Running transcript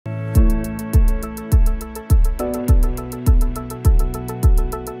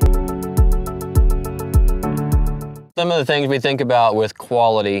Some of the things we think about with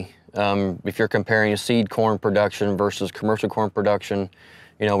quality, if you're comparing seed corn production versus commercial corn production,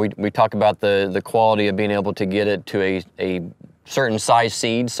 you know, we talk about the quality of being able to get it to a certain size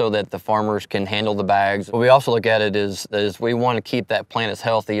seed so that the farmers can handle the bags. But we also look at it as we want to keep that plant as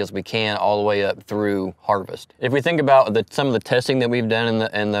healthy as we can all the way up through harvest. If we think about some of the testing that we've done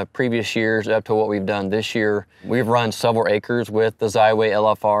in the previous years up to what we've done this year, we've run several acres with the Xyway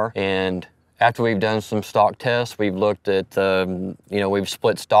LFR, and after we've done some stock tests, we've looked at, you know, we've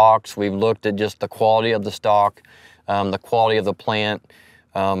split stalks, we've looked at just the quality of the stalk, the quality of the plant,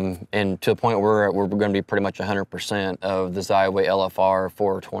 and to a point where we're going to be pretty much 100% of the Xyway LFR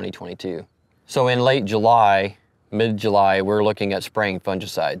for 2022. So in late July, mid-July, we're looking at spraying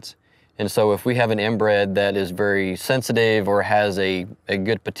fungicides. And so if we have an inbred that is very sensitive or has a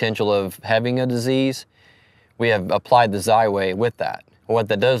good potential of having a disease, we have applied the Xyway with that. What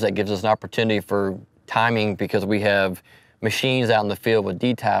that does, that gives us an opportunity for timing, because we have machines out in the field with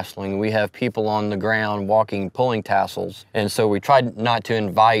detasseling. We have people on the ground walking, pulling tassels. And so we tried not to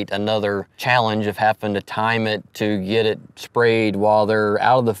invite another challenge of having to time it to get it sprayed while they're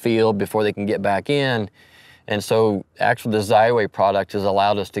out of the field before they can get back in. And so actually the Xyway product has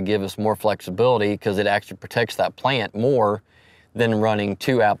allowed us to give us more flexibility, because it actually protects that plant more than running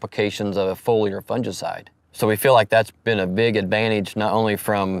 2 applications of a foliar fungicide. So we feel like that's been a big advantage, not only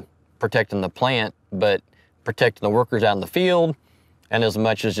from protecting the plant, but protecting the workers out in the field, and as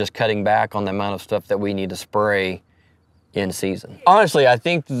much as just cutting back on the amount of stuff that we need to spray in season. Honestly, I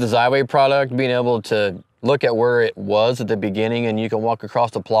think the Xyway product, being able to look at where it was at the beginning, and you can walk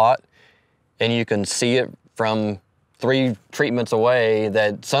across the plot and you can see it from 3 treatments away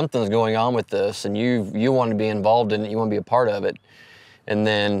that something's going on with this, and you want to be involved in it, you want to be a part of it, and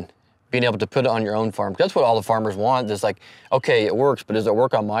then being able to put it on your own farm. That's what all the farmers want. It's like, okay, it works, but does it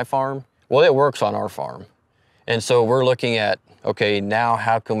work on my farm? Well, it works on our farm. And so we're looking at, okay, now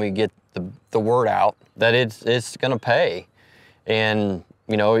how can we get the word out that it's gonna pay? And,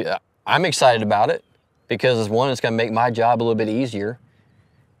 you know, I'm excited about it, because one, it's gonna make my job a little bit easier.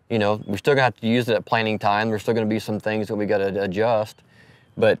 You know, we're still gonna have to use it at planting time. There's still gonna be some things that we gotta adjust.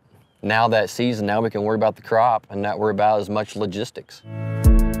 But now that season, now we can worry about the crop and not worry about as much logistics.